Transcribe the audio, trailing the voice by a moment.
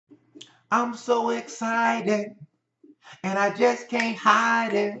I'm so excited, and I just can't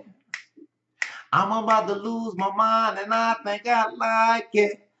hide it. I'm about to lose my mind, and I think I like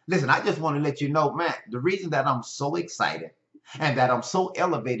it. Listen, I just want to let you know, man, the reason that I'm so excited and that I'm so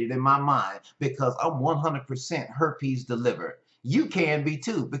elevated in my mind because I'm 100% herpes delivered. You can be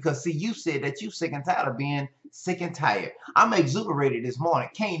too, because see, you said that you sick and tired of being sick and tired. I'm exuberated this morning.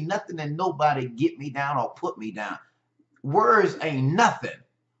 Can't nothing and nobody get me down or put me down. Words ain't nothing.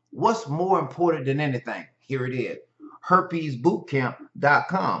 What's more important than anything? Here it is.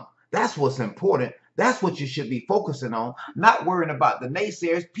 herpesbootcamp.com. That's what's important. That's what you should be focusing on, not worrying about the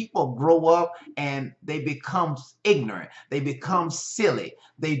naysayers. People grow up and they become ignorant. They become silly.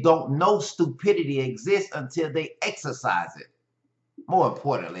 They don't know stupidity exists until they exercise it. More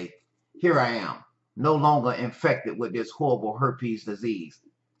importantly, here I am, no longer infected with this horrible herpes disease.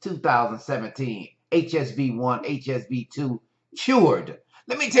 2017, HSV1, HSV2, cured.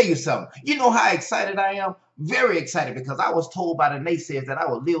 Let me tell you something. You know how excited I am? Very excited, because I was told by the naysayers that I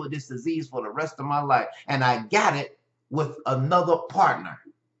would live with this disease for the rest of my life. And I got it with another partner.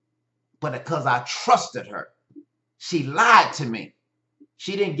 But because I trusted her, she lied to me.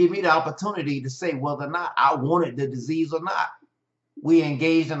 She didn't give me the opportunity to say whether or not I wanted the disease or not. We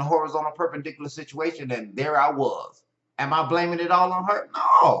engaged in a horizontal perpendicular situation, and there I was. Am I blaming it all on her?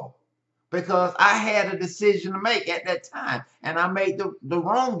 No, because I had a decision to make at that time, and I made the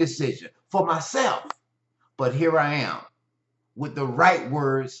wrong decision for myself. But here I am with the right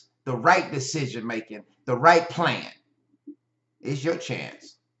words, the right decision making, the right plan. It's your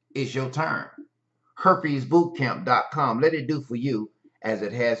chance. It's your turn. herpesbootcamp.com. Let it do for you as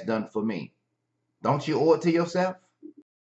it has done for me. Don't you owe it to yourself?